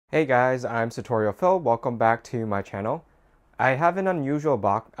Hey guys, I'm Tutorial Phil. Welcome back to my channel. I have an unusual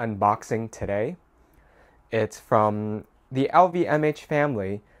unboxing today. It's from the LVMH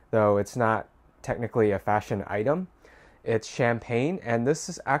family, though it's not technically a fashion item. It's champagne, and this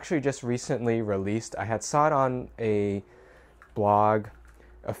is actually just recently released. I had saw it on a blog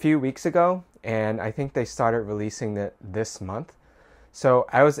a few weeks ago, and I think they started releasing it this month. So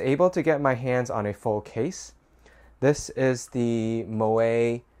I was able to get my hands on a full case. This is the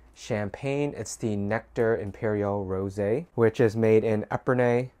Moët champagne. It's the Nectar Impérial Rosé, which is made in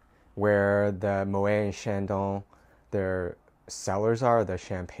Epernay, where the Moët and Chandon, their cellars are, the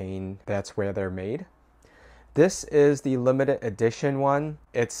champagne, that's where they're made. This is the limited edition one.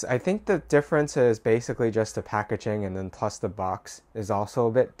 I think the difference is basically just the packaging, and then plus the box is also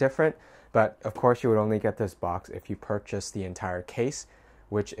a bit different. But of course you would only get this box if you purchase the entire case,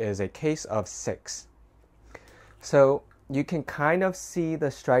 which is a case of 6. So you can kind of see the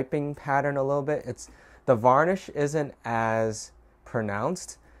striping pattern a little bit. The varnish isn't as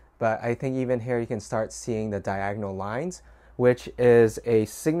pronounced, but I think even here you can start seeing the diagonal lines, which is a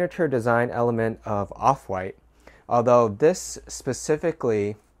signature design element of Off-White. Although this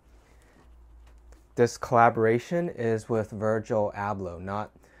collaboration is with Virgil Abloh,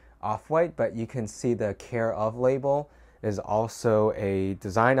 not Off-White, but you can see the care of label is also a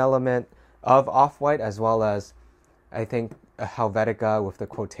design element of Off-White, as well as I think a Helvetica with the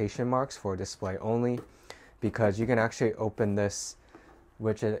quotation marks for display only, because you can actually open this,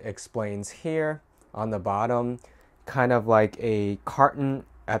 which it explains here on the bottom, kind of like a carton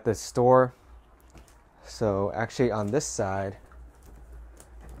at the store. So actually on this side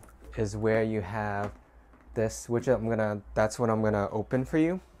is where you have this, which that's what I'm gonna open for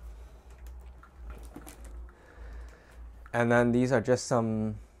you. And then these are just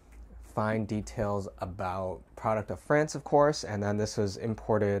some fine details about product of France, of course, and then this was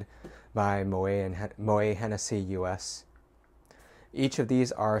imported by Moët Hennessy US. Each of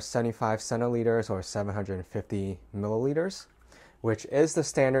these are 75 centiliters or 750 milliliters, which is the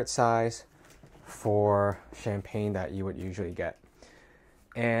standard size for champagne that you would usually get.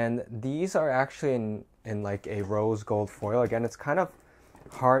 And these are actually in like a rose gold foil. Again, it's kind of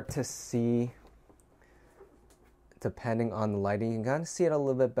hard to see depending on the lighting. You can kind of see it a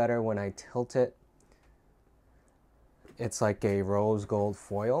little bit better when I tilt it. It's like a rose gold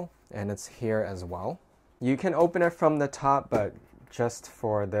foil, and it's here as well. You can open it from the top, but just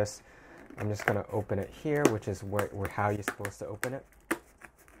for this, I'm just gonna open it here, which is how you're supposed to open it.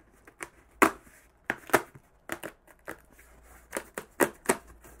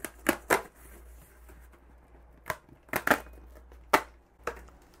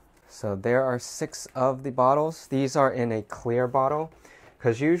 So there are 6 of the bottles. These are in a clear bottle,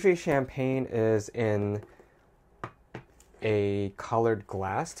 because usually champagne is in a colored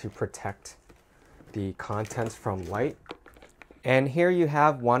glass to protect the contents from light. And here you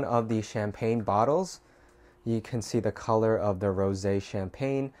have one of the champagne bottles. You can see the color of the rosé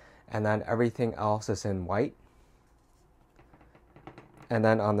champagne, and then everything else is in white. And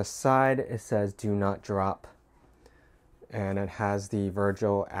then on the side it says "Do not drop," and it has the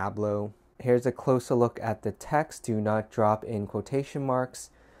Virgil Abloh. Here's a closer look at the text. "Do not drop" in quotation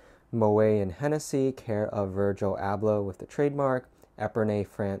marks. Moët and Hennessy, care of Virgil Abloh with the trademark, Epernay,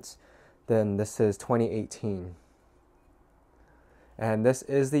 France. Then this is 2018. And this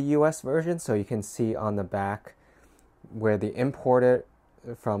is the US version, so you can see on the back where they imported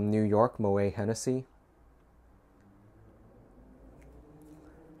from New York, Moët Hennessy.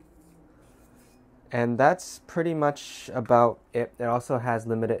 And that's pretty much about it. It also has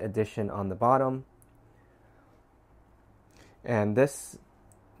limited edition on the bottom. And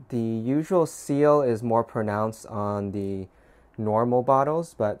the usual seal is more pronounced on the normal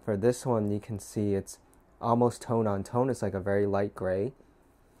bottles, but for this one you can see it's almost tone on tone. It's like a very light gray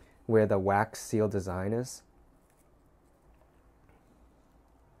where the wax seal design is.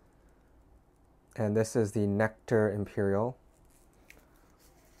 And this is the Nectar Imperial.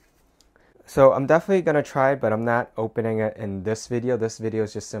 So I'm definitely going to try it, but I'm not opening it in this video. This video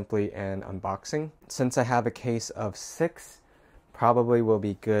is just simply an unboxing. Since I have a case of 6, probably will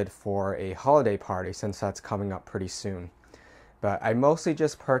be good for a holiday party, since that's coming up pretty soon. But I mostly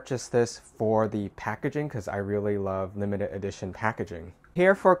just purchased this for the packaging, because I really love limited edition packaging.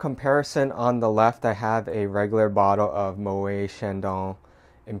 Here for comparison, on the left I have a regular bottle of Moët Chandon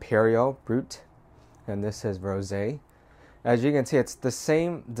Impérial Brut, and this is Rosé. As you can see, it's the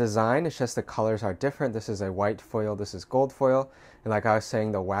same design, it's just the colors are different. This is a white foil, this is gold foil, and like I was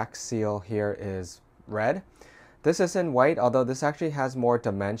saying, the wax seal here is red. This is in white, although this actually has more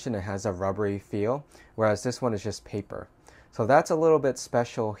dimension. It has a rubbery feel, whereas this one is just paper. So that's a little bit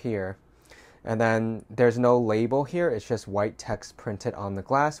special here. And then there's no label here, it's just white text printed on the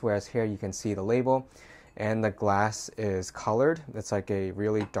glass, whereas here you can see the label and the glass is colored. It's like a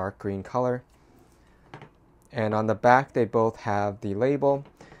really dark green color. And on the back they both have the label.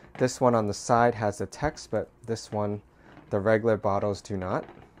 This one on the side has the text, but this one, the regular bottles do not.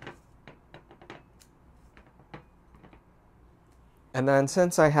 And then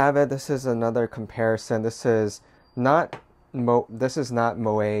since I have it, this is another comparison. This is not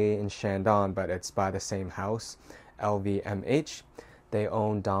Moët in Chandon, but it's by the same house, LVMH. They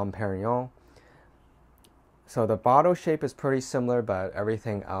own Dom Perignon. So the bottle shape is pretty similar, but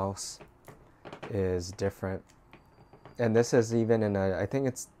everything else is different. And this is even in I think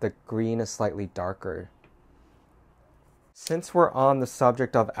it's the green is slightly darker. Since we're on the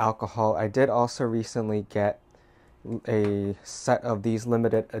subject of alcohol, I did also recently get a set of these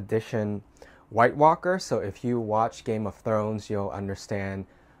limited edition White Walker. So if you watch Game of Thrones, you'll understand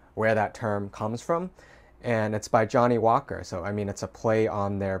where that term comes from. And it's by Johnny Walker. So I mean, it's a play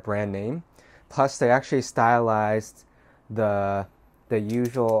on their brand name. Plus they actually stylized the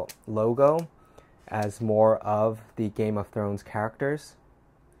usual logo as more of the Game of Thrones characters.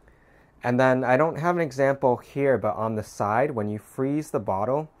 And then I don't have an example here, but on the side, when you freeze the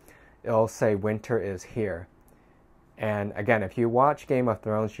bottle, it'll say winter is here. And again, if you watch Game of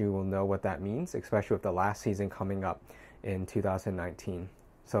Thrones, you will know what that means, especially with the last season coming up in 2019.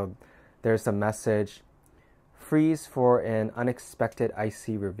 So there's the message, freeze for an unexpected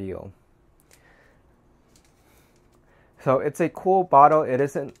icy reveal. So it's a cool bottle. It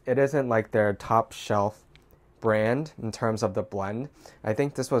isn't like their top shelf brand in terms of the blend. I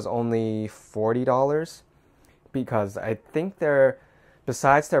think this was only $40 because I think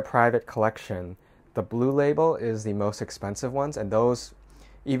besides their private collection, the blue label is the most expensive ones, and those,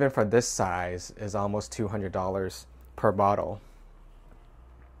 even for this size, is almost $200 per bottle.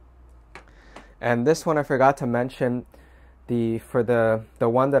 And this one I forgot to mention, for the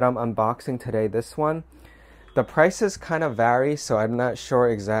one that I'm unboxing today, this one, the prices kind of vary, so I'm not sure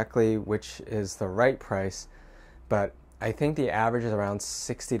exactly which is the right price, but I think the average is around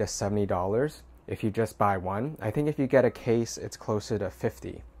 $60 to $70 if you just buy one. I think if you get a case, it's closer to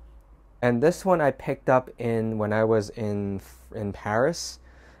 $50. And this one I picked up when I was in Paris.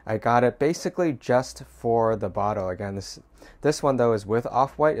 I got it basically just for the bottle. Again, this one though is with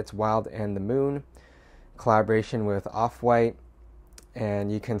Off-White. It's Wild and the Moon, collaboration with Off-White,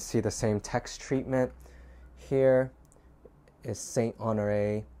 and you can see the same text treatment. Here is Saint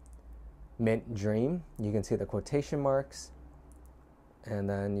Honoré Mint Dream. You can see the quotation marks, and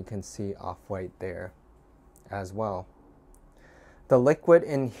then you can see Off-White there as well. The liquid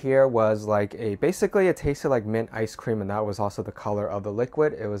in here was like basically it tasted like mint ice cream, and that was also the color of the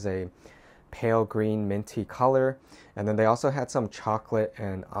liquid. It was a pale green minty color, and then they also had some chocolate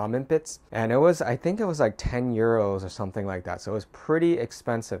and almond bits, and I think it was like 10 euros or something like that, so it was pretty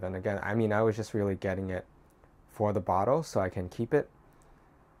expensive. And again, I mean, I was just really getting it for the bottle so I can keep it.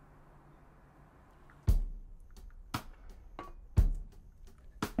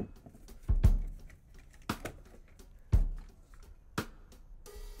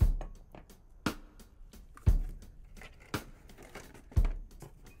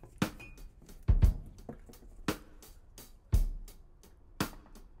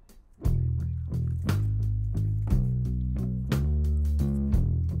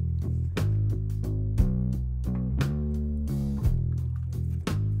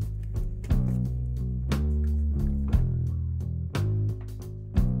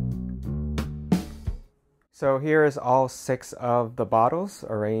 So here is all 6 of the bottles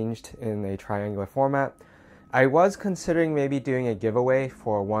arranged in a triangular format. I was considering maybe doing a giveaway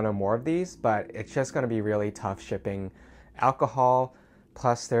for one or more of these, but it's just going to be really tough shipping alcohol.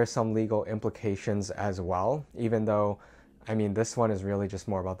 Plus there's some legal implications as well, even though, I mean, this one is really just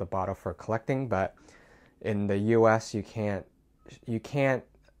more about the bottle for collecting, but in the US you can't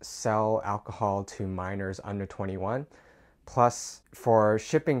sell alcohol to minors under 21. Plus for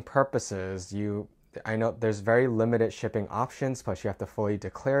shipping purposes, I know there's very limited shipping options, plus you have to fully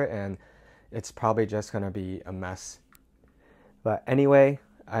declare it, and it's probably just going to be a mess. But anyway,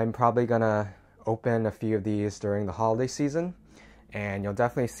 I'm probably going to open a few of these during the holiday season, and you'll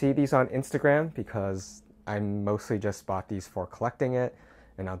definitely see these on Instagram because I mostly just bought these for collecting it,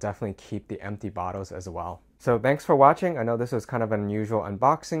 and I'll definitely keep the empty bottles as well. So thanks for watching. I know this was kind of an unusual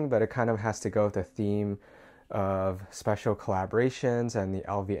unboxing, but it kind of has to go with the theme of special collaborations and the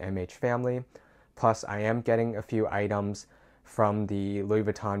LVMH family. Plus, I am getting a few items from the Louis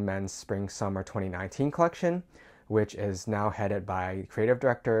Vuitton Men's Spring Summer 2019 collection, which is now headed by creative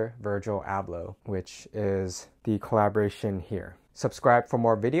director Virgil Abloh, which is the collaboration here. Subscribe for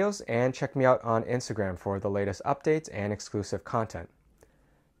more videos and check me out on Instagram for the latest updates and exclusive content.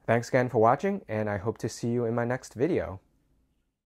 Thanks again for watching, and I hope to see you in my next video.